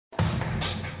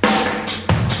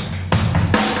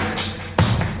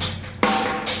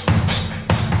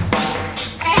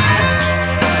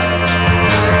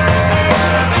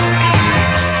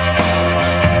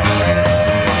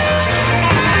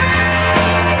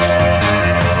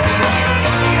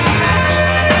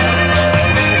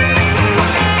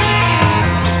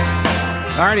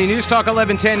Alrighty, News Talk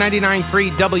 1110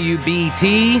 99.3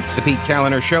 WBT, the Pete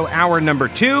Kaliner Show, hour number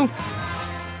 2.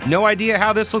 No idea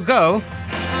how this will go.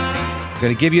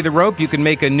 Going to give you the rope. You can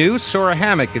make a noose or a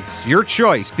hammock. It's your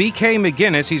choice. BK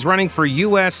McGinnis, he's running for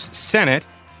U.S. Senate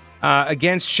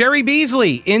against Sherry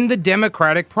Beasley in the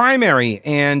Democratic primary.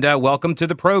 And welcome to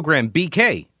the program,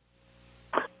 BK.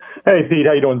 Hey, Pete.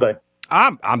 How you doing today?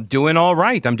 I'm doing all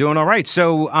right.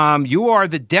 So you are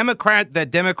the Democrat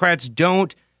that Democrats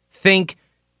don't think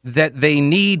that they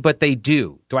need, but they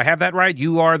do. Do I have that right?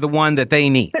 You are the one that they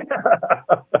need.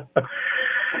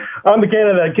 I'm the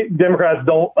candidate that Democrats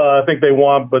don't think they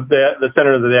want, but the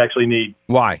senator that they actually need.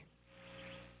 Why?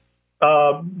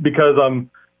 Because I'm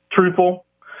truthful.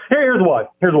 Here's why.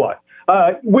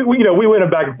 We went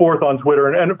back and forth on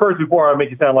Twitter, and first, before I make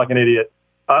you sound like an idiot,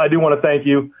 I do want to thank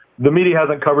you. The media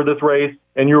hasn't covered this race,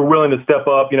 and you're willing to step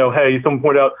up. Hey, someone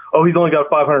pointed out, he's only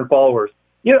got 500 followers.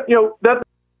 That's.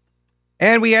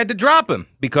 And we had to drop him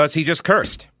because he just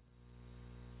cursed.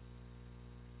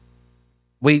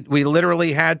 We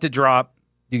literally had to drop.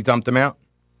 You dumped him out?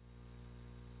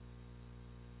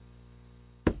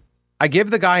 I give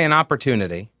the guy an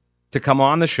opportunity to come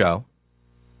on the show.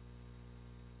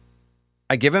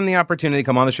 I give him the opportunity to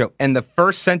come on the show. And the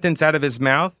first sentence out of his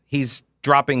mouth, he's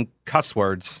dropping cuss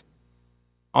words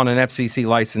on an FCC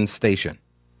licensed station.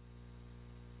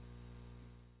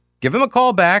 Give him a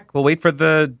call back. We'll wait for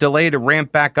the delay to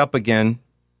ramp back up again.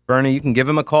 Bernie, you can give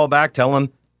him a call back. Tell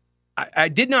him. I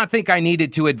did not think I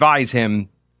needed to advise him.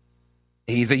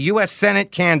 He's a U.S.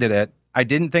 Senate candidate. I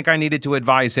didn't think I needed to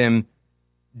advise him.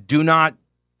 Do not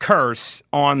curse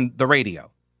on the radio.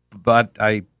 But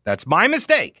that's my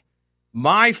mistake.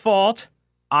 My fault.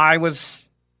 I was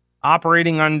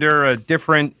operating under a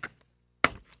different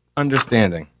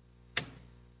understanding.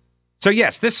 So,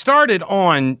 yes, this started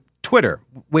on Twitter,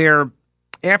 where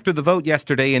after the vote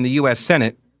yesterday in the U.S.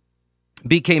 Senate,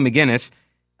 BK McGinnis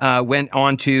went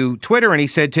on to Twitter and he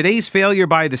said, today's failure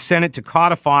by the Senate to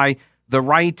codify the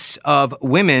rights of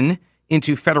women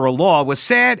into federal law was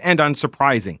sad and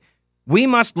unsurprising. We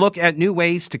must look at new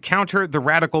ways to counter the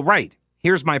radical right.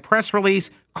 Here's my press release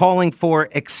calling for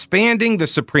expanding the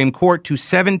Supreme Court to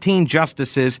 17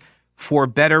 justices for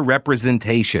better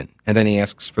representation. And then he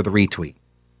asks for the retweet.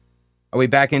 Are we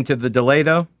back into the delay,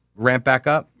 though? Ramp back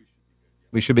up?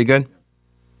 We should be good?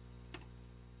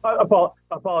 I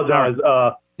apologize.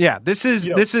 Yeah, this is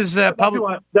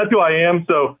public. That's who I am.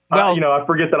 So, I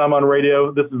forget that I'm on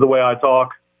radio. This is the way I talk.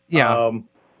 Yeah.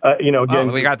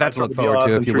 Again, we got that to look forward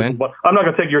to if you win. I'm not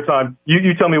going to take your time.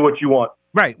 You tell me what you want.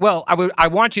 Right. Well, I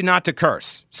want you not to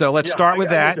curse. So let's start with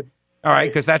that. All right,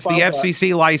 because that's the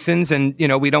FCC license, and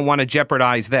we don't want to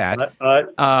jeopardize that. Pete, I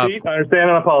understand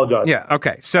and I apologize. Yeah.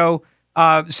 Okay. So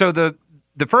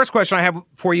the first question I have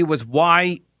for you was,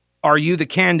 why are you the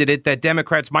candidate that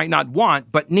Democrats might not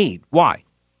want but need? Why?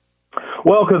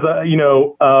 Well, because you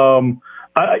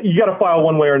got to file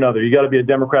one way or another. You got to be a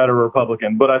Democrat or a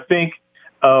Republican. But I think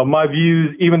my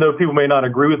views, even though people may not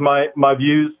agree with my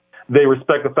views, they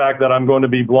respect the fact that I'm going to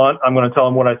be blunt. I'm going to tell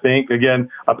them what I think. Again,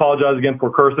 I apologize again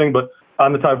for cursing, but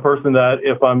I'm the type of person that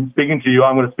if I'm speaking to you,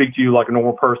 I'm going to speak to you like a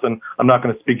normal person. I'm not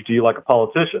going to speak to you like a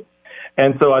politician.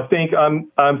 And so I think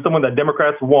I'm someone that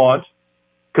Democrats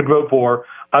could vote for.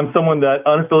 I'm someone that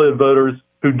unaffiliated voters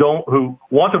who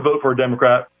want to vote for a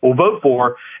Democrat will vote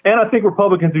for. And I think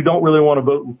Republicans who don't really want to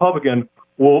vote Republican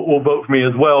will vote for me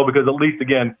as well, because at least,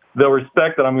 again, they'll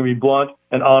respect that I'm going to be blunt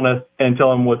and honest and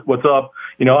tell them what's up.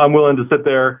 I'm willing to sit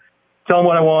there, tell them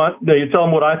what I want. You tell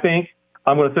them what I think.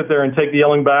 I'm going to sit there and take the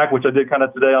yelling back, which I did kind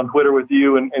of today on Twitter with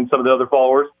you and some of the other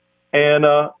followers. And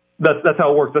that's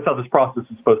how it works. That's how this process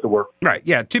is supposed to work. Right.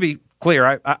 Yeah. To be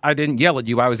clear, I didn't yell at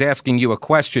you. I was asking you a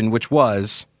question, which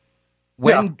was,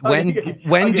 when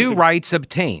do rights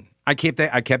obtain? I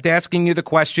kept asking you the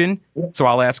question, so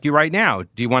I'll ask you right now.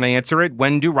 Do you want to answer it?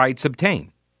 When do rights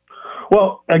obtain?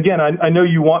 Well, again, I know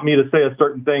you want me to say a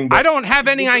certain thing. But I don't have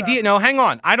any idea. No, hang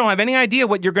on. I don't have any idea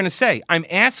what you're going to say. I'm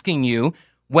asking you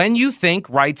when you think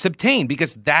rights obtain,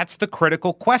 because that's the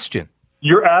critical question.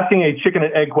 You're asking a chicken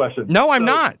and egg question. No, I'm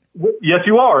not. Yes,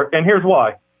 you are. And here's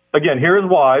why. Again, here's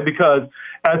why. Because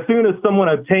as soon as someone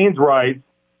obtains rights,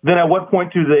 then at what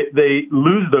point do they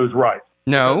lose those rights?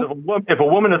 No. If a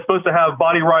woman is supposed to have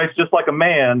body rights just like a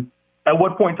man, at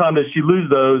what point in time does she lose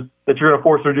those that you're going to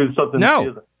force her to do something that she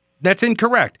isn't? That's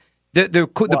incorrect. The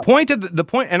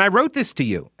point, and I wrote this to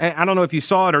you. I don't know if you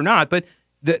saw it or not, but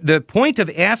the point of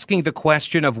asking the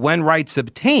question of when rights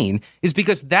obtain is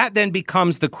because that then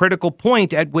becomes the critical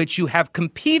point at which you have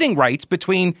competing rights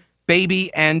between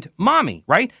baby and mommy,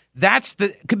 right?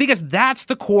 Because that's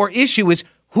the core issue, is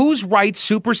whose rights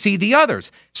supersede the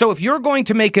others. So if you're going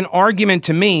to make an argument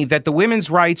to me that the women's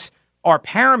rights are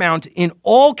paramount in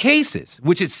all cases,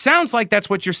 which it sounds like that's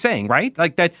what you're saying, right?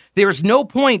 Like that there's no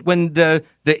point when the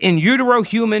in utero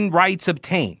human rights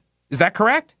obtain. Is that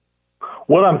correct?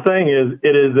 What I'm saying is,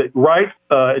 it is right.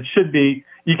 It should be.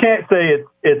 You can't say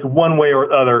it's one way or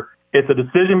the other. It's a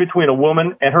decision between a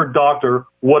woman and her doctor,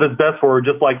 what is best for her,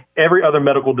 just like every other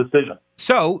medical decision.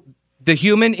 So the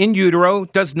human in utero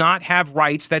does not have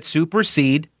rights that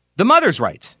supersede the mother's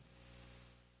rights.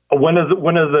 When does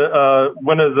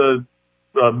the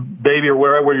baby or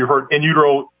wherever you're hurt in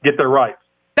utero get their rights?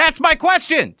 That's my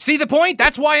question. See the point?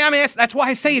 That's why I'm asked. That's why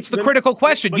I say it's the critical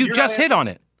question. You just hit on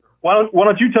it. Why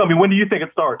don't you tell me, when do you think it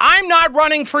starts? I'm not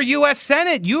running for U.S.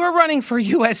 Senate. You are running for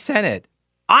U.S. Senate.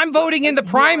 I'm voting in the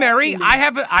primary. I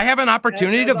have an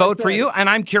opportunity to vote for you, and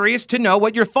I'm curious to know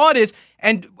what your thought is.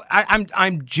 And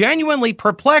I'm genuinely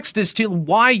perplexed as to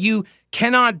why you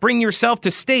cannot bring yourself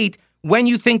to state when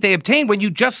you think they obtain, when you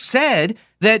just said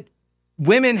that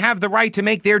women have the right to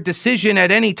make their decision at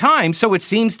any time. So it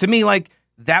seems to me like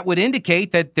that would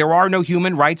indicate that there are no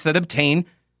human rights that obtain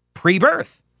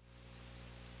pre-birth.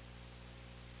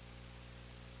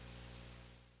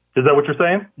 Is that what you're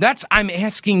saying? I'm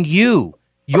asking you.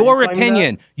 Your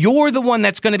opinion. You're the one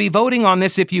that's going to be voting on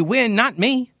this if you win, not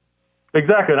me.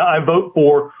 Exactly. I vote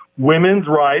for women's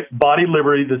rights, body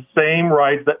liberty, the same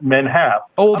rights that men have.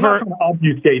 I'm not trying to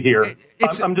obfuscate here.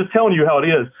 I'm just telling you how it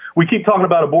is. We keep talking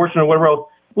about abortion and whatever else.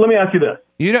 Let me ask you this.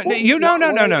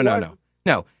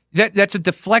 No. That's a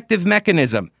deflective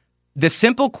mechanism. The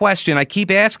simple question I keep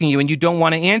asking you, and you don't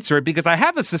want to answer it because I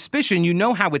have a suspicion you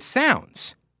know how it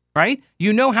sounds. Right?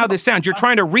 You know how this sounds. You're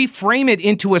trying to reframe it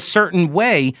into a certain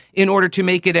way in order to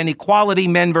make it an equality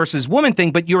men versus women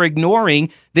thing, but you're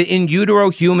ignoring the in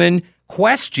utero human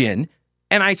question.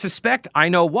 And I suspect I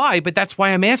know why, but that's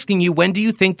why I'm asking you, when do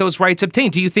you think those rights obtain?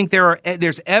 Do you think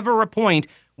there's ever a point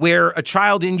where a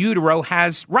child in utero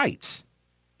has rights?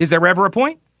 Is there ever a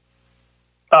point?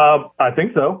 I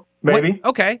think so. Maybe.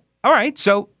 Okay. All right.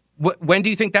 So when do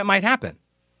you think that might happen?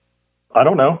 I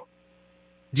don't know.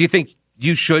 Do you think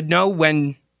you should know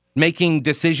when making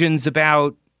decisions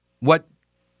about what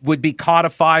would be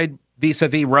codified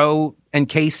vis-a-vis Roe and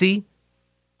Casey?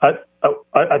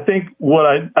 I think what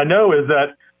I know is that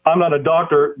I'm not a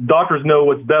doctor. Doctors know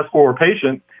what's best for a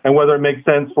patient and whether it makes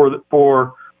sense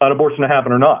for an abortion to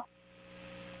happen or not.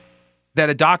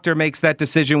 That a doctor makes that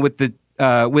decision with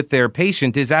their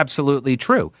patient is absolutely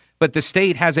true. But the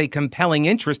state has a compelling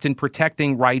interest in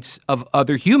protecting rights of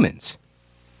other humans.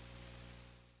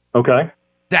 Okay.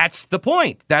 That's the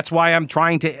point. That's why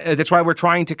that's why we're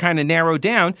trying to kind of narrow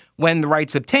down when the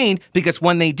rights obtained, because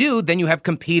when they do, then you have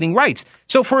competing rights.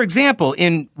 So, for example,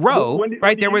 in Roe,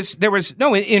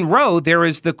 in Roe, there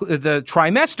is the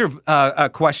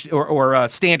trimester question or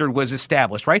standard was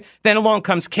established, right? Then along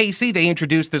comes Casey. They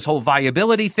introduced this whole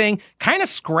viability thing, kind of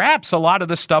scraps a lot of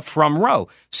the stuff from Roe.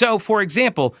 So, for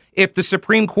example, if the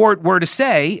Supreme Court were to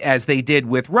say, as they did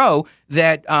with Roe,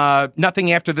 that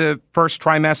nothing after the first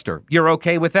trimester, you're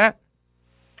okay with that?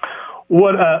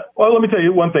 Well, let me tell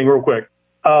you one thing real quick.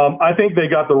 I think they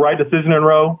got the right decision in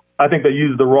Roe. I think they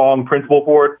used the wrong principle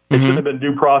for it. It shouldn't have been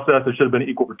due process. It should have been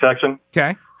equal protection.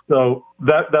 Okay. So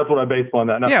that's what I based on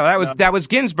that. That was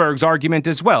Ginsburg's argument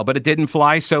as well, but it didn't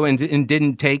fly. So and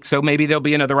didn't take. So maybe there'll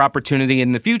be another opportunity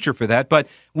in the future for that. But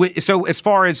so as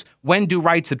far as when do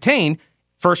rights obtain,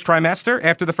 first trimester,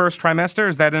 after the first trimester,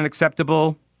 is that an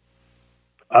acceptable?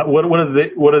 What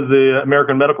does the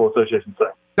American Medical Association say?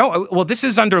 No, well, this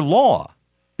is under law.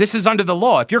 This is under the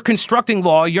law. If you're constructing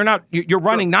law, you're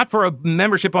running not for a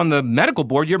membership on the medical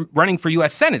board. You're running for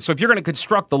U.S. Senate. So if you're going to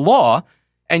construct the law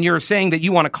and you're saying that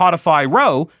you want to codify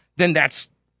Roe, then that's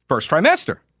first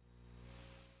trimester.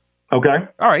 Okay.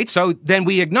 All right. So then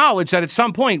we acknowledge that at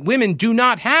some point women do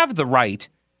not have the right,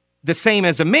 the same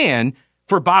as a man,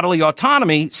 for bodily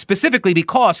autonomy, specifically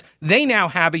because they now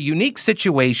have a unique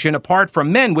situation apart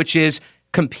from men, which is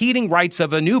competing rights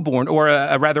of a newborn or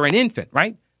rather an infant,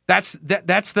 right? That's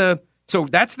the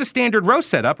standard Roe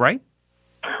setup, right?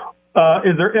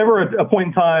 Is there ever a point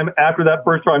in time after that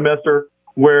first trimester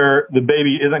where the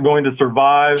baby isn't going to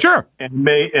survive? Sure. And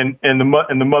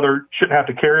the mother shouldn't have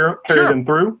to carry them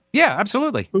through? Yeah,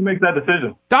 absolutely. Who makes that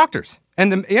decision? Doctors.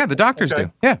 And the doctors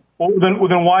do. Yeah. Well,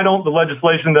 then why don't the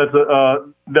legislation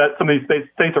that some of these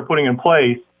states are putting in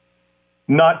place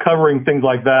not covering things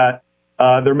like that?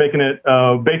 They're making it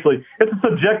basically, it's a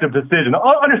subjective decision.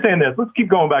 Understand this. Let's keep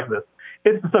going back to this.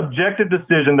 It's a subjective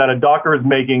decision that a doctor is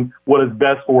making what is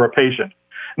best for a patient.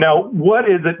 Now, what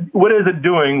is it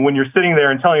doing when you're sitting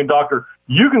there and telling a doctor,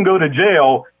 you can go to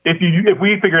jail if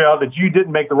we figure out that you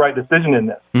didn't make the right decision in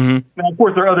this. Mm-hmm. Now, of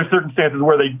course, there are other circumstances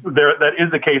where that is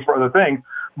the case for other things.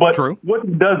 But True. What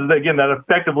it does is, again, that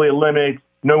effectively eliminates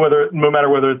no matter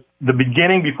whether it's the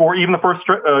beginning, before even the first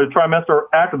trimester,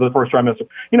 or after the first trimester.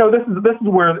 This is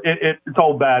where it's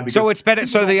all bad. So it's better.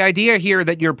 So the idea here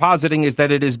that you're positing is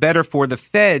that it is better for the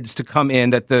feds to come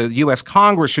in, that the U.S.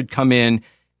 Congress should come in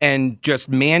and just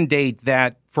mandate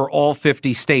that for all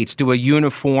 50 states, do a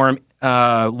uniform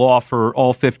law for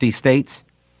all 50 states?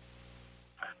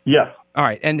 Yes. All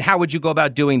right. And how would you go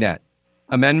about doing that?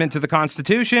 Amendment to the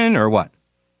Constitution or what?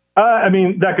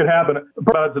 That could happen.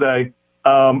 About it today.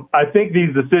 I think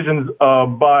these decisions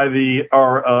by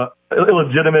are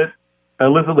illegitimate,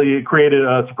 illicitly created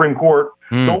Supreme Court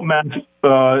don't match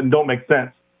and don't make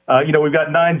sense. We've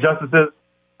got 9 justices.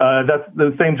 That's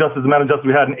the same amount of justice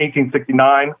we had in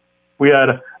 1869. We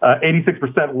had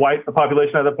 86% white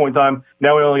population at that point in time.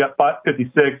 Now we only got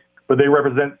 56, but they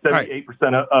represent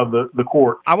 78% of the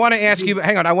court. I want to ask you.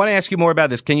 Hang on. I want to ask you more about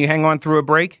this. Can you hang on through a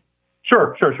break?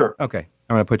 Sure. Okay.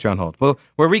 I'm going to put you on hold. We'll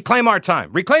reclaim our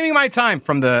time. Reclaiming my time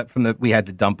from the we had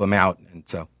to dump them out, and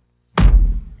so.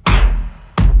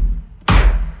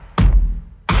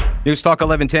 News Talk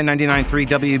 1110 99.3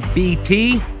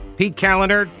 WBT. Pete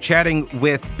Callender chatting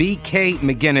with B.K.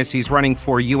 McGinnis. He's running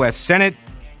for U.S. Senate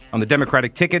on the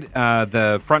Democratic ticket.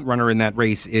 The front runner in that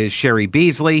race is Sherry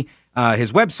Beasley.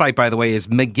 His website, by the way, is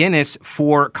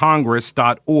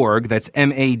McGinnisforcongress.org. That's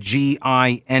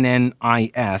MAGINNIS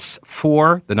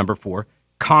for the number 4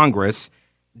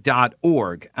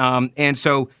 Congress.org. And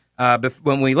so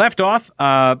when we left off,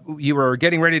 you were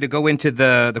getting ready to go into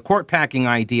the court packing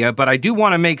idea, but I do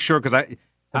want to make sure, because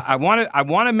I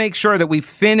want to make sure that we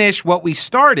finish what we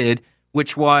started,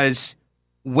 which was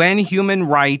when human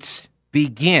rights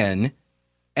begin.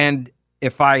 And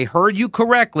if I heard you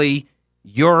correctly,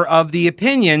 you're of the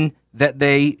opinion that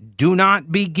they do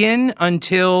not begin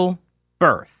until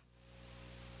birth.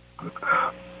 Yeah.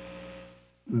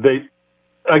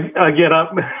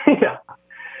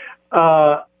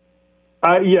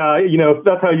 If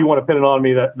that's how you want to pin it on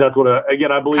me, that's what.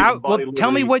 I believe.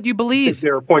 Tell me what you believe.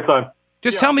 There are points on.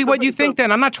 Just tell me what you think.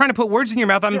 Then I'm not trying to put words in your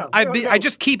mouth. I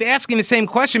just keep asking the same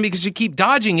question because you keep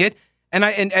dodging it,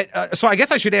 so I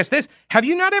guess I should ask this: have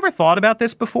you not ever thought about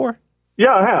this before?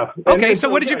 Yeah, I have. Okay, so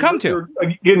what did you come to?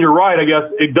 Again, you're right. I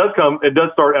guess it does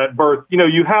start at birth.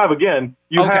 You have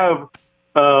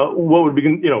what would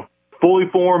be, fully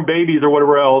formed babies or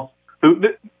whatever else.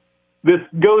 This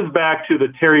goes back to the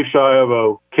Terry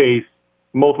Schiavo case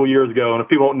multiple years ago. And if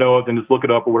people don't know it, then just look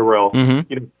it up or whatever else.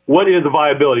 Mm-hmm. What is a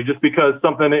viability? Just because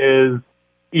something is,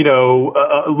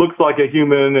 looks like a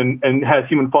human and has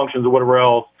human functions or whatever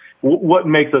else, what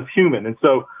makes us human? And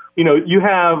so, you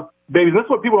have babies. That's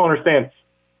what people don't understand.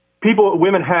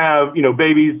 Women have,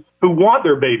 babies who want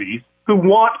their babies,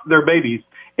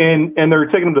 and they're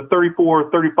taking them to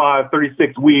 34, 35,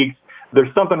 36 weeks.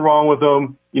 There's something wrong with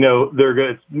them.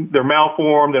 They're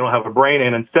malformed. They don't have a brain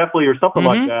anencephaly or something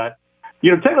like that.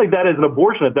 Technically that is an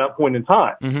abortion at that point in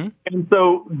time. Mm-hmm. And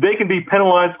so they can be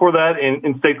penalized for that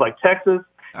in states like Texas.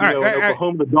 In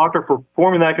Oklahoma, the doctor for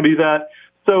performing that can be that.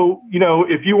 So,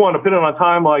 if you want to put it on a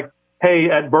time like, hey,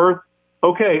 at birth,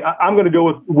 okay, I'm going to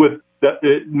go with that.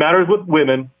 It matters with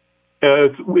women.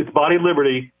 It's body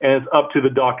liberty, and it's up to the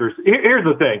doctors. Here's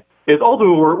the thing: is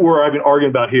ultimately where I've been arguing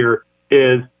about here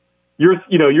is you're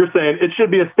saying it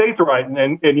should be a state's right,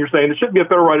 and you're saying it shouldn't be a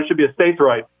federal right; it should be a state's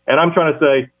right. And I'm trying to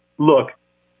say, look,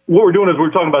 what we're doing is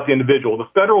we're talking about the individual. The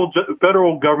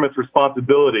federal government's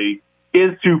responsibility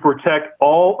is to protect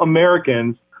all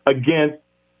Americans against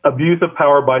abuse of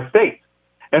power by states.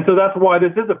 And so that's why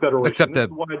this is a federal issue.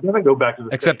 Why it doesn't go back to the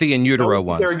except states. the in utero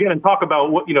ones. There again and talk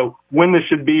about what when this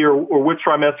should be or which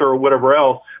trimester or whatever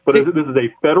else. But this is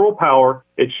a federal power.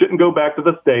 It shouldn't go back to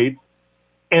the states,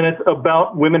 and it's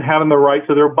about women having the right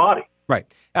to their body. Right.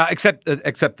 Except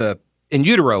the in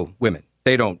utero women,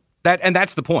 they don't. And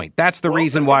that's the point. That's the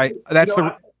reason why. That's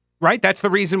the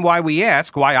reason why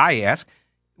I ask,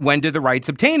 when do the rights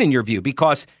obtain in your view?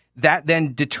 Because that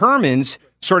then determines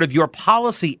sort of your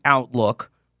policy outlook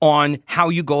on how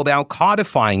you go about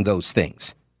codifying those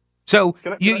things. So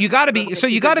you got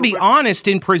to be honest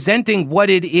in presenting what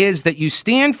it is that you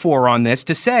stand for on this,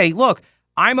 to say, look,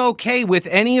 I'm okay with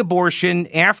any abortion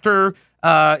after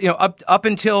up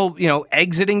until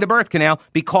exiting the birth canal,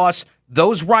 because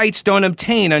those rights don't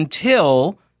obtain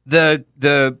until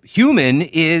the human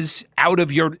is out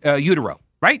of your utero.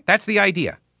 Right? That's the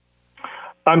idea.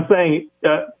 I'm saying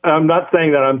I'm not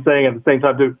saying that. I'm saying at the same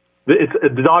time too, it's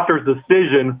the doctor's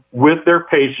decision with their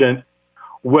patient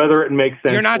whether it makes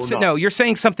sense. You're not. Or not. No, you're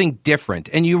saying something different,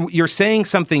 and you're saying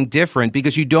something different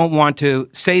because you don't want to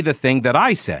say the thing that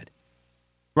I said,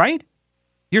 right?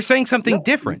 You're saying something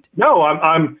different. No,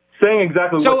 I'm saying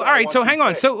exactly. So what all right. So hang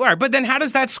on. So all right. But then how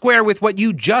does that square with what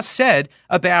you just said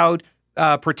about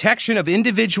protection of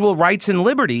individual rights and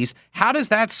liberties? How does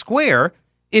that square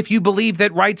if you believe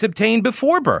that rights obtained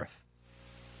before birth?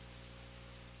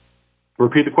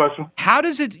 Repeat the question. How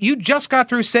does it? You just got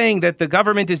through saying that the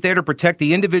government is there to protect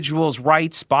the individual's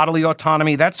rights, bodily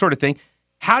autonomy, that sort of thing.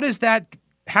 How does that?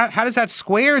 How does that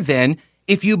square then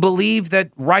if you believe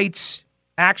that rights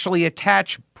actually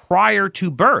attach prior to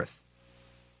birth?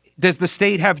 Does the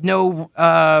state have no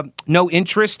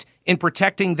interest in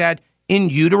protecting that in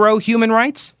utero human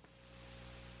rights?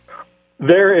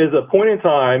 There is a point in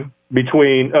time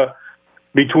between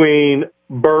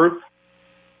birth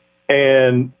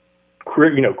and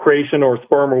creation or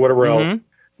sperm or whatever else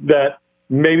that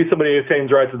maybe somebody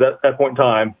attains rights at that point in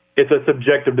time. It's a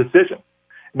subjective decision.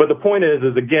 But the point is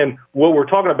again, what we're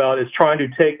talking about is trying to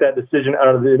take that decision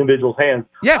out of the individual's hands.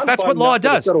 Yes, that's what law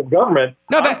does. The federal government,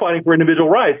 I'm fighting for individual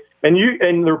rights, and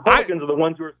the Republicans are the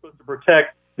ones who are supposed to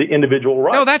protect the individual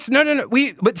rights. No.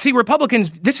 But see,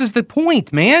 Republicans, this is the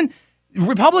point, man.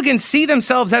 Republicans see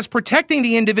themselves as protecting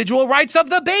the individual rights of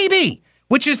the baby,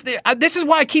 which is this is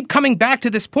why I keep coming back to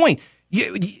this point.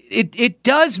 It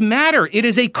does matter. It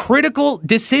is a critical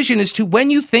decision as to when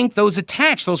you think those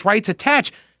rights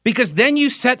attach, because then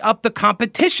you set up the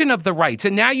competition of the rights.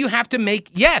 And now you have to make,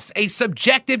 yes, a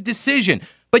subjective decision,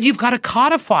 but you've got to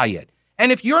codify it.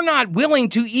 And if you're not willing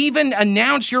to even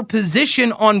announce your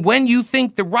position on when you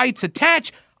think the rights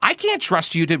attach, I can't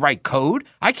trust you to write code.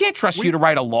 I can't trust you to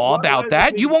write a law about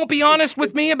that. You won't be honest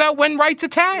with me about when rights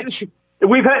attach.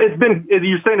 You're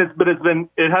saying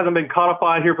it hasn't been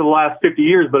codified here for the last 50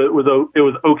 years, but it was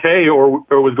okay or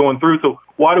was going through. So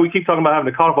why do we keep talking about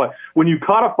having to codify it? When you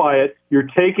codify it, you're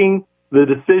taking the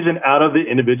decision out of the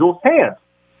individual's hands.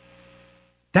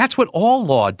 That's what all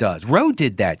law does. Roe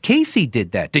did that. Casey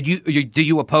did that. Do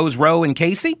you oppose Roe and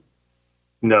Casey?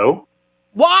 No.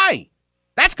 Why?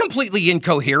 That's completely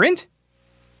incoherent.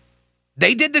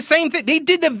 They did the same thing. They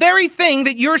did the very thing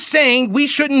that you're saying we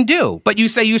shouldn't do. But you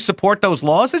say you support those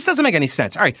laws? This doesn't make any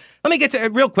sense. All right, let me get to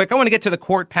real quick. I want to get to the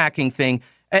court packing thing.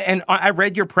 And I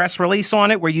read your press release on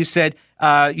it where you said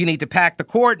you need to pack the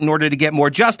court in order to get more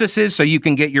justices so you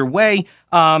can get your way.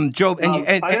 Joe, I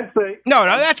didn't say. No,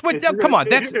 that's what. Come on,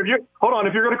 that's. Hold on.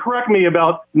 If you're going to correct me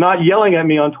about not yelling at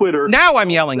me on Twitter. Now I'm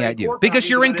yelling at you because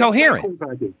you're incoherent.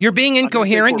 You're being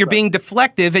incoherent. You're being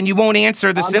deflective, and you won't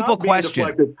answer the simple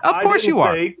question. Of course you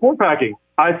are. Court packing.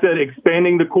 I said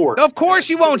expanding the court. Of course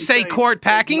you won't say court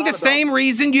packing. The same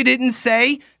reason you didn't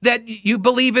say that you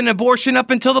believe in abortion up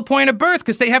until the point of birth,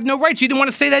 because they have no rights. You didn't want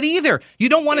to say that either. You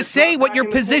don't want to say what your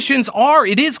positions are.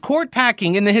 It is court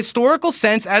packing in the historical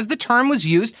sense, as the term was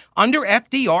used under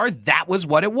FDR. That was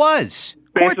what it was.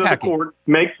 Court packing. The court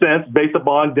makes sense based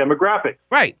upon demographics.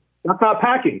 Right. That's not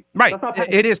packing. Right. Not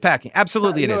packing. It is packing.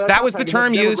 Absolutely, it is. That was the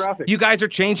term used. You guys are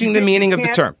changing the meaning of the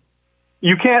term.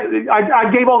 You can't.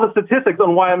 I gave all the statistics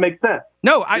on why it makes sense.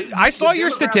 No, I saw your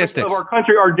statistics. Of our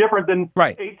country are different than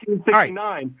 1869.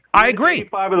 Right. I agree.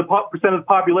 85% of the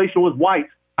population was white.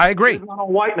 I agree. It's not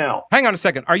all white now. Hang on a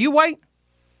second. Are you white?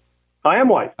 I am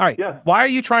white. All right. Yes. Why are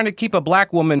you trying to keep a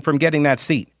black woman from getting that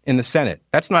seat in the Senate?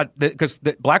 That's not because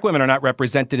black women are not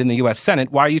represented in the U.S.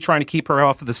 Senate. Why are you trying to keep her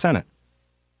off of the Senate?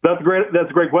 That's great. That's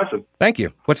a great question. Thank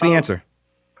you. What's the answer?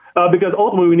 Because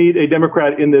ultimately we need a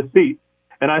Democrat in this seat.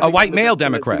 And I think a white male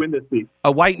Democrat.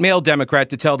 A white male Democrat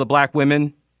to tell the black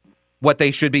women what they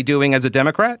should be doing as a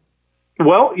Democrat?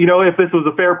 Well, if this was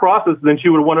a fair process, then she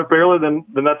would have won it fairly, then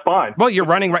that's fine. Well, you're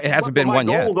running right. It hasn't been one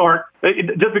yet.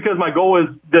 Just because my goal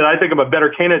is that I think I'm a better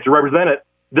candidate to represent it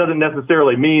doesn't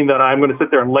necessarily mean that I'm going to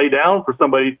sit there and lay down for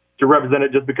somebody to represent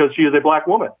it just because she is a black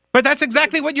woman. But that's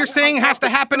exactly what you're saying has to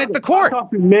happen at the court. I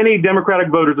talk to many Democratic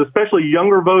voters, especially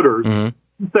younger voters, who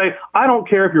say, I don't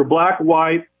care if you're black,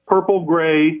 white, purple,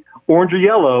 gray, orange, or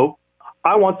yellow.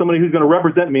 I want somebody who's going to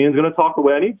represent me and is going to talk the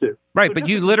way I need to. Right, but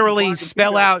you literally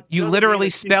spell out a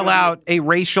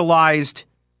racialized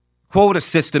quota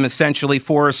system essentially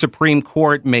for a Supreme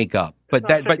Court makeup. But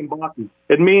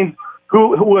it means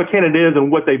who a candidate is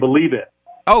and what they believe in.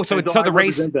 Oh, so the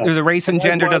race and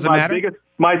gender doesn't matter?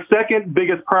 My second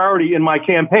biggest priority in my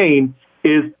campaign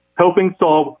is helping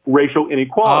solve racial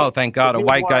inequality. Oh, thank God, a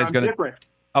white guy's going to.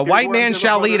 A white man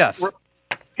shall lead us.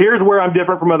 Here's where I'm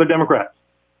different from other Democrats,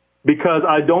 because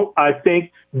I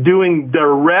think doing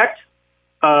direct,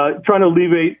 trying to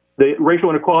alleviate the racial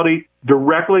inequality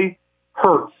directly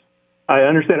hurts. I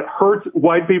understand it hurts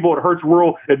white people. It hurts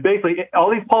rural. It basically,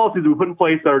 all these policies we put in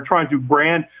place that are trying to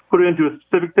put it into a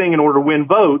specific thing in order to win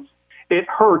votes, it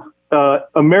hurts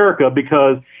America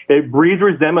because it breeds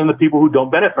resentment in the people who don't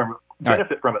benefit from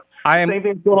it. Same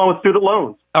thing's going on with student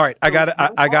loans. All right, I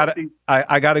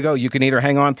got to go. You can either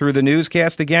hang on through the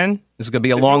newscast again. This is going to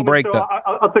be a long break, though.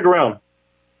 I'll stick around.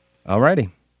 All righty.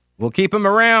 We'll keep him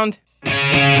around.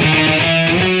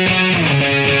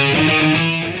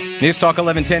 News Talk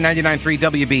 1110 99.3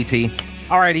 WBT.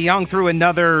 All right, he hung through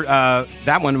another,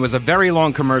 that one was a very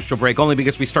long commercial break, only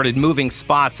because we started moving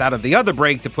spots out of the other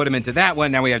break to put him into that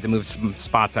one. Now we have to move some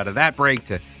spots out of that break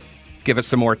to give us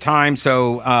some more time.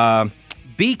 So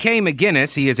BK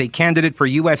McGinnis, he is a candidate for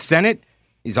U.S. Senate.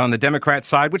 He's on the Democrat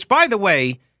side, which, by the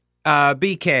way,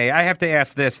 BK, I have to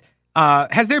ask this.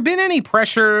 Has there been any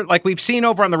pressure, like we've seen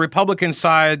over on the Republican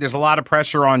side, there's a lot of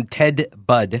pressure on Ted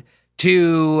Budd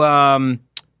to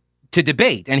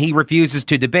debate, and he refuses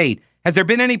to debate. Has there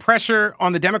been any pressure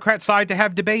on the Democrat side to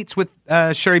have debates with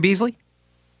Cheri Beasley?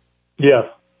 Yes.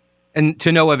 And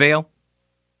to no avail?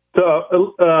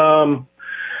 So, I'm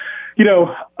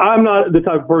not the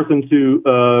type of person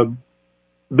to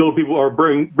build people or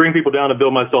bring people down and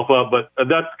build myself up, but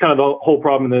that's kind of the whole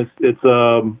problem in this. It's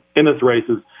in this race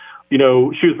is, she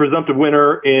was presumptive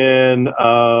winner in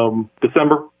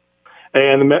December,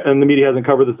 and the media hasn't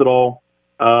covered this at all.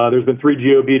 There's been 3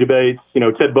 GOP debates.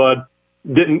 Ted Budd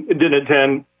didn't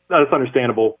attend. That's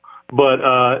understandable, but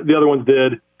the other ones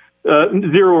did.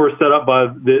 0 were set up by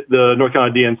the North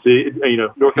Carolina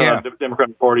DNC, North Carolina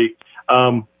Democratic Party,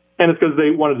 and it's because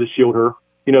they wanted to shield her.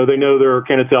 They know there are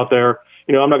candidates out there.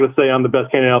 I'm not going to say I'm the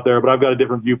best candidate out there, but I've got a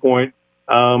different viewpoint.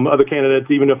 Other candidates,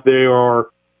 even if they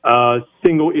are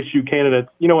single issue candidates,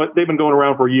 they've been going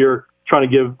around for a year trying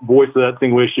to give voice to that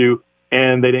single issue,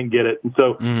 and they didn't get it. And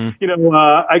so,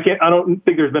 I don't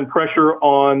think there's been pressure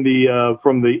on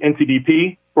from the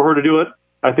NCDP for her to do it.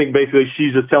 I think basically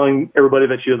she's just telling everybody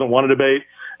that she doesn't want a debate,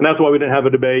 and that's why we didn't have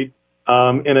a debate.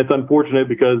 And it's unfortunate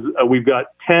because we've got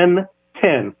 10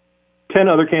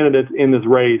 other candidates in this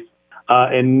race,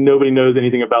 and nobody knows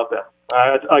anything about them.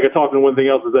 I got talking. One thing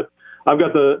else is that I've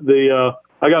got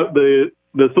the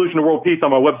solution to world peace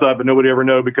on my website, but nobody ever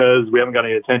know because we haven't got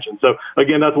any attention. So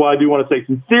again, that's why I do want to say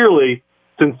sincerely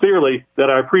that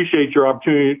I appreciate your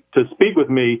opportunity to speak with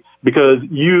me, because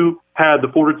you had the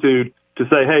fortitude to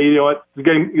say, hey, you know what,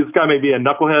 this guy may be a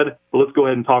knucklehead, but let's go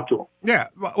ahead and talk to him. Yeah,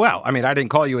 well, I mean, I didn't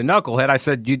call you a knucklehead. I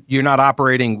said you're not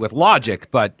operating with logic,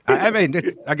 but I mean,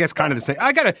 it's, I guess, kind of the same.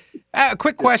 I got a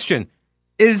quick question.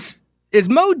 Is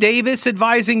Mo Davis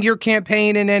advising your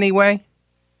campaign in any way?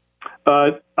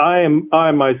 I am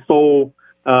my sole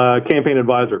campaign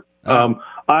advisor.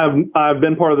 I've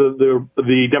been part of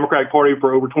the Democratic Party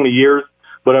for over 20 years,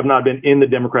 but I've not been in the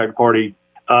Democratic Party.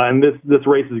 And this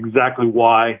race is exactly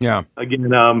why. Yeah. Again,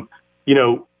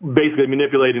 basically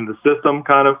manipulating the system,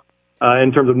 kind of,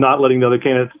 in terms of not letting the other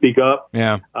candidates speak up.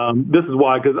 Yeah. This is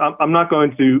why, because I'm not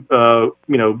going to,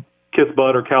 kiss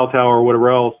butt or kowtow or whatever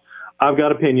else. I've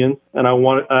got opinions, and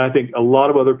I think a lot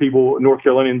of other people, North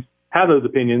Carolinians, have those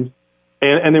opinions,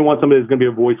 and they want somebody that's going to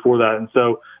be a voice for that. And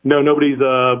so, no, nobody's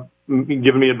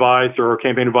giving me advice or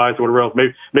campaign advice or whatever else.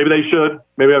 Maybe they should.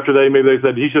 Maybe they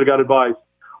said he should have got advice,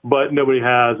 but nobody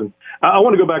has. And I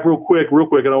want to go back real quick.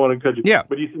 I don't want to cut you. Yeah.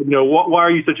 But you said, why are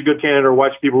you such a good candidate, or why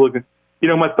should people look?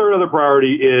 My third other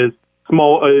priority is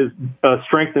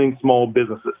strengthening small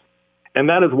businesses. And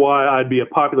that is why I'd be a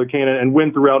popular candidate and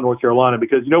win throughout North Carolina,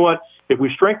 because you know what? If we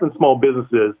strengthen small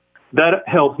businesses, that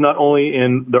helps not only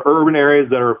in the urban areas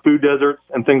that are food deserts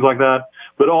and things like that,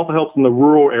 but also helps in the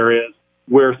rural areas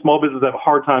where small businesses have a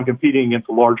hard time competing against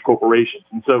the large corporations.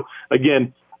 And so,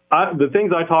 again, the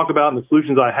things I talk about and the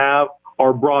solutions I have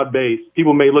are broad-based.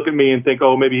 People may look at me and think,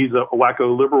 oh, maybe he's a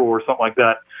wacko liberal or something like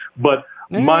that. But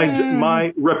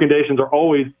my recommendations are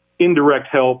always indirect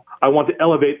help. I want to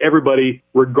elevate everybody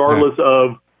regardless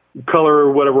of color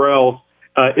or whatever else.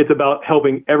 It's about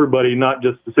helping everybody, not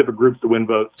just specific groups to win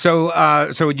votes. So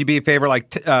would you be in favor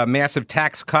of massive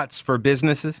tax cuts for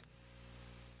businesses?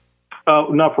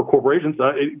 Not for corporations.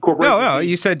 No,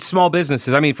 you said small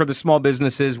businesses. I mean, for the small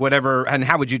businesses, whatever. And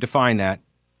how would you define that?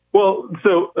 Well,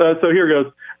 so here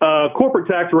goes. Corporate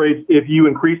tax rates, if you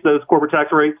increase those corporate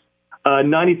tax rates,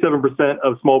 97%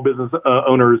 of small business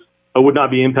owners would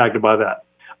not be impacted by that.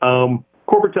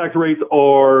 Corporate tax rates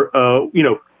are, small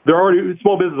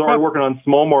businesses are already working on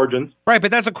small margins. Right,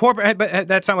 but that's a corporate. But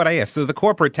that's not what I asked. So the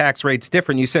corporate tax rate's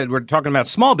different. You said we're talking about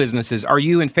small businesses. Are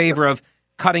you in favor of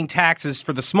cutting taxes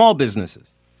for the small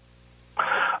businesses?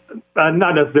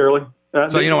 Not necessarily.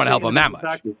 So you don't want to help them that much,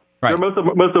 right? Most of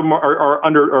them are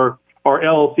under are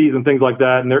LLCs and things like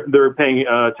that, and they're paying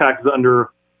taxes under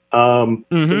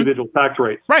individual tax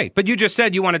rates. Right, but you just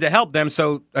said you wanted to help them,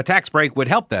 so a tax break would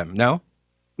help them. No,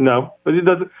 but it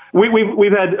doesn't.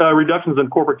 We've had reductions in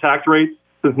corporate tax rates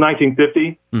since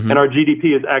 1950, and our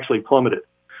GDP has actually plummeted.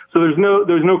 So there's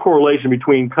no correlation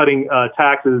between cutting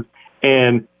taxes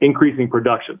and increasing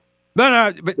production.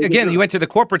 No, but again, you went to the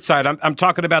corporate side. I'm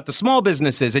talking about the small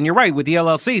businesses, and you're right with the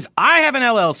LLCs. I have an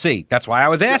LLC. That's why I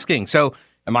was asking. So,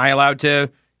 am I allowed to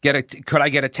could I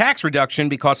get a tax reduction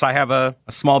because I have a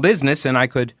small business and I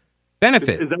could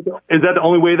benefit? Is that the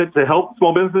only way to help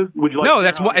small businesses? Would you like? No,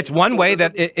 it's one way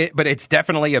but it's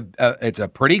definitely it's a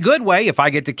pretty good way if I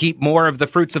get to keep more of the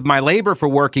fruits of my labor for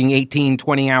working 18,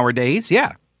 20-hour days.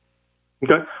 Yeah.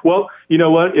 Okay. Well, you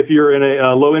know what? If you're in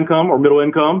a low income or middle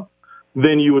income,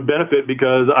 then you would benefit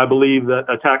because I believe that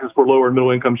taxes for lower and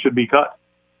middle income should be cut.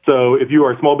 So if you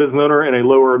are a small business owner in a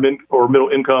lower or middle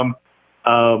income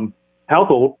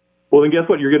household, well, then guess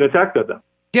what? You're going to tax them.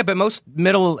 Yeah, but most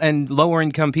middle and lower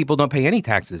income people don't pay any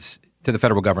taxes to the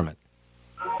federal government.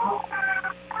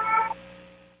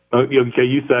 Okay,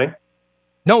 you say?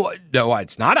 No,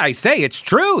 it's not. I say it's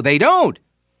true. They don't.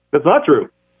 That's not true.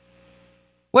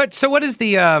 So what is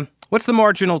what's the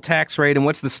marginal tax rate and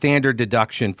what's the standard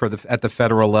deduction at the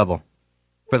federal level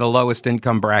for the lowest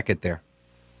income bracket there?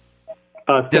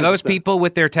 Do those people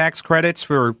with their tax credits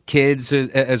for kids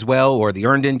as well, or the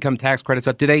earned income tax credits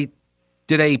up, do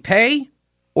they pay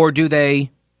or do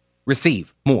they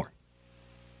receive more?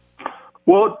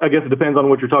 Well, I guess it depends on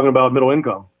what you're talking about, middle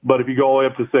income. But if you go all the way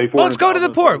up to say, well, let's go to the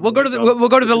poor. We'll go to the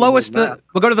lowest.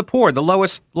 We'll go to the poor, the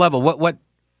lowest level. What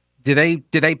do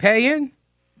they pay in?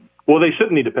 Well, they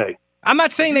shouldn't need to pay. I'm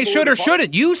not saying they should or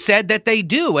shouldn't. You said that they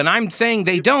do, and I'm saying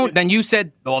they don't. Then you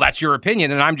said, well, that's your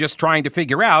opinion, and I'm just trying to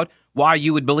figure out why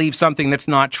you would believe something that's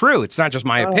not true. It's not just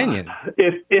my opinion.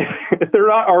 If they're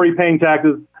not already paying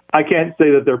taxes, I can't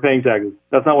say that they're paying taxes.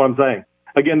 That's not what I'm saying.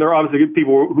 Again, there are obviously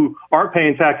people who aren't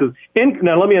paying taxes.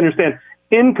 Now, let me understand.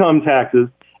 Income taxes,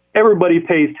 everybody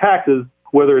pays taxes,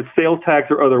 whether it's sales tax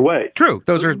or other way. True.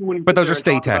 Those are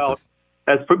state taxes.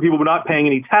 As for people not paying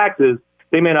any taxes,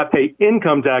 they may not pay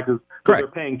income taxes, but they're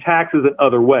paying taxes in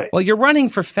other ways. Well, you're running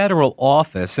for federal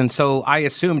office, and so I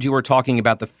assumed you were talking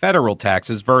about the federal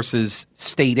taxes versus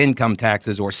state income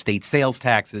taxes or state sales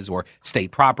taxes or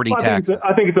state property taxes.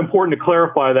 I think it's important to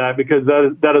clarify that because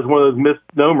that is one of those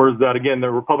misnomers that, again, the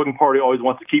Republican Party always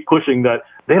wants to keep pushing that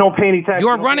they don't pay any taxes.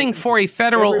 You're running for a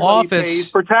federal office.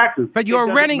 Pays for taxes. But you're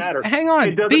running, hang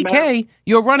on, BK,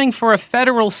 you're running for a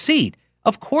federal seat.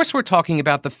 Of course we're talking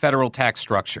about the federal tax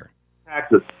structure.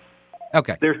 Taxes.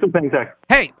 Okay. They're still paying taxes.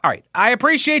 Hey, all right. I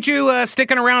appreciate you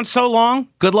sticking around so long.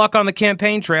 Good luck on the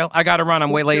campaign trail. I got to run.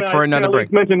 I'm way late for another break.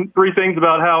 Mention three things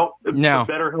about how it's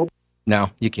better help. No,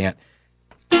 you can't.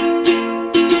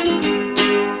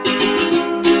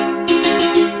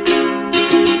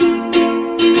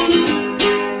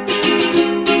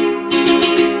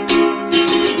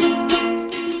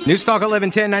 Newstalk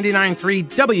 1110 99.3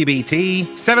 WBT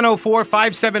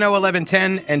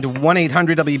 704-570-1110 and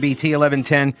 1-800 WBT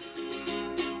 1110.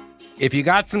 If you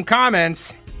got some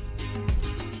comments,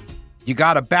 you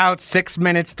got about 6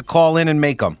 minutes to call in and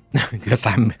make them because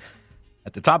I'm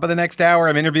at the top of the next hour.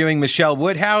 I'm interviewing Michelle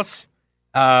Woodhouse,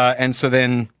 but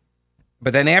then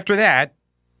after that,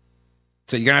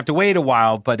 so you're gonna have to wait a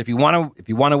while. But if you want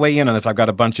to weigh in on this, I've got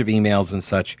a bunch of emails and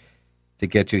such to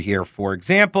get to here. For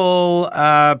example,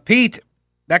 Pete,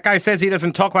 that guy says he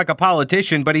doesn't talk like a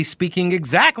politician, but he's speaking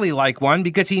exactly like one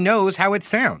because he knows how it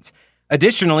sounds.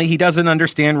 Additionally, he doesn't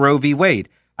understand Roe v. Wade.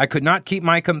 I could not keep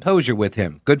my composure with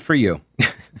him. Good for you.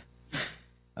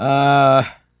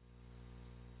 I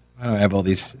don't have all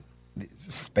these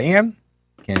spam.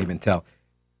 Can't even tell.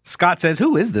 Scott says,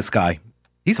 who is this guy?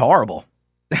 He's horrible.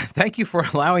 Thank you for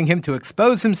allowing him to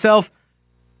expose himself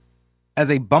as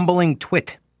a bumbling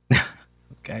twit.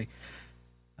 Okay.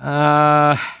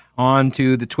 On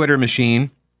to the Twitter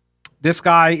machine. This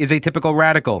guy is a typical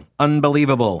radical.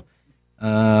 Unbelievable.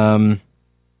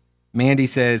 Mandy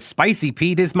says, Spicy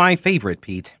Pete is my favorite,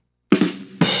 Pete.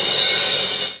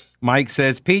 Mike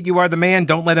says, Pete, you are the man.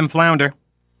 Don't let him flounder.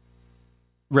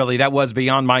 Really, that was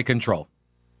beyond my control.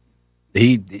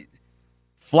 He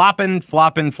flopping,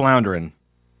 floundering.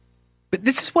 But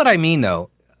this is what I mean, though.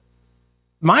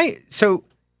 My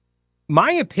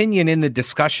opinion in the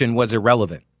discussion was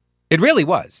irrelevant. It really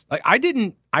was. Like I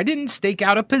didn't stake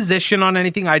out a position on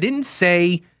anything. I didn't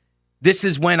say this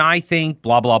is when I think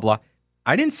blah blah blah.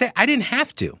 I didn't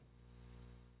have to.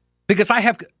 Because I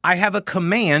have a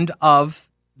command of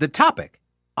the topic.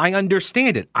 I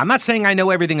understand it. I'm not saying I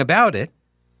know everything about it,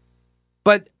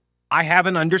 but I have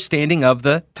an understanding of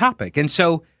the topic. And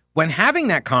so when having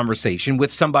that conversation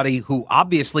with somebody who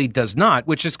obviously does not,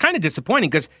 which is kind of disappointing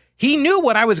because he knew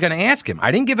what I was going to ask him.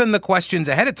 I didn't give him the questions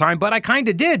ahead of time, but I kind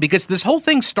of did because this whole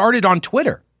thing started on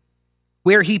Twitter,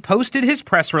 where he posted his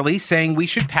press release saying we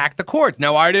should pack the courts.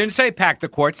 No, I didn't say pack the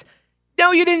courts.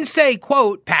 No, you didn't say,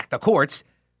 quote, pack the courts,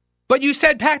 but you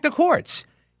said pack the courts.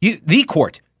 The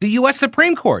court, the U.S.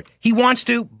 Supreme Court. He wants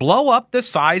to blow up the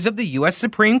size of the U.S.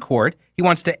 Supreme Court. He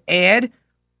wants to add,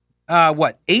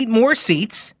 8 more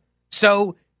seats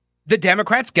so the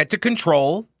Democrats get to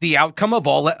control the outcome of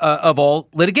all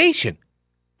litigation.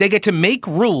 They get to make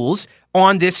rules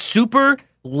on this super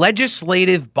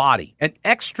legislative body, an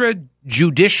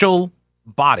extrajudicial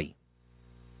body,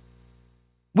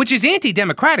 which is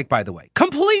anti-democratic, by the way,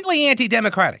 completely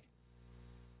anti-democratic.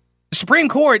 The Supreme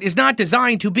Court is not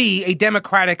designed to be a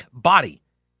democratic body.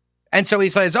 And so he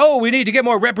says, we need to get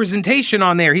more representation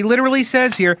on there. He literally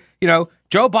says here,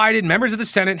 Joe Biden, members of the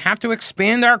Senate have to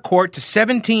expand our court to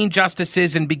 17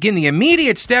 justices and begin the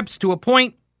immediate steps to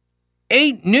appoint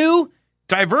 8 new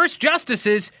diverse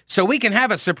justices so we can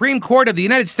have a Supreme Court of the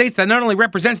United States that not only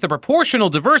represents the proportional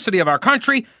diversity of our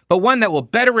country, but one that will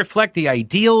better reflect the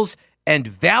ideals and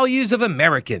values of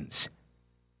Americans,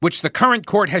 which the current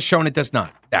court has shown it does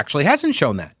not. It actually hasn't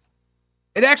shown that.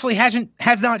 It actually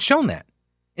has not shown that.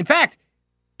 In fact,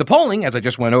 the polling, as I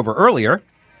just went over earlier,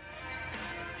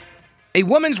 a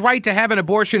woman's right to have an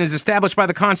abortion is established by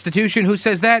the Constitution. Who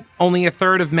says that? Only a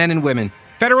third of men and women.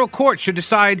 Federal courts should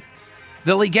decide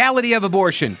the legality of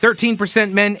abortion.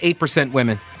 13% men, 8%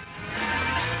 women.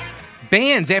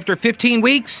 Bans after 15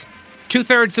 weeks.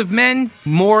 2/3 of men,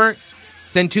 more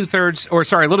than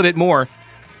 2/3, a little bit more.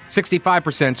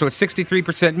 65%. So it's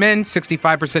 63% men,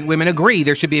 65% women agree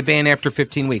there should be a ban after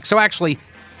 15 weeks. So actually,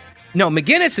 no,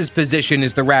 McGinnis's position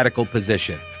is the radical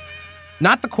position,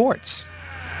 not the courts.